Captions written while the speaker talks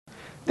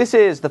This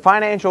is the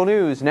Financial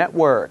News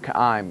Network.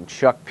 I'm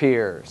Chuck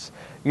Pierce.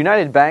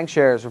 United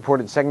Bankshares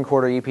reported second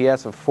quarter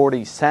EPS of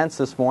 40 cents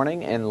this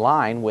morning, in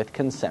line with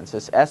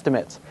consensus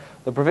estimates.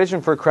 The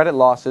provision for credit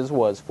losses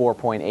was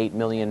 $4.8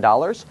 million.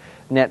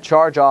 Net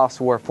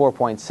charge-offs were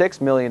 $4.6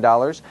 million,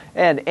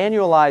 and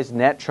annualized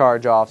net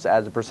charge-offs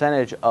as a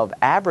percentage of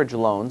average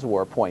loans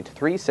were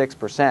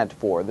 0.36%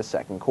 for the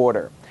second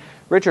quarter.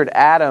 Richard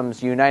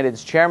Adams,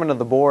 United's chairman of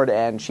the board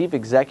and chief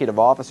executive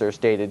officer,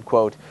 stated,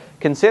 quote,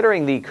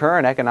 "Considering the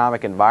current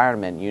economic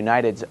environment,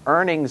 United's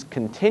earnings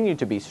continue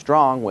to be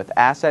strong with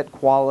asset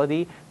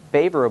quality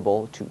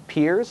favorable to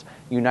peers.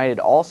 United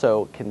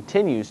also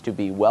continues to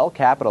be well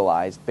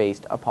capitalized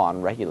based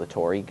upon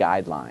regulatory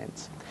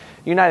guidelines."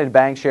 United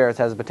Bankshares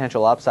has a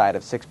potential upside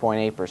of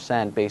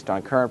 6.8% based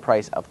on current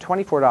price of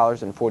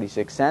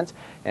 $24.46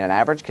 and an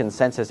average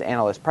consensus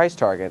analyst price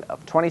target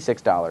of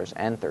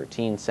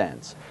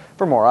 $26.13.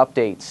 For more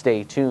updates,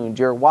 stay tuned.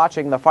 You're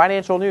watching the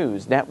Financial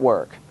News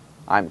Network.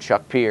 I'm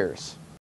Chuck Pierce.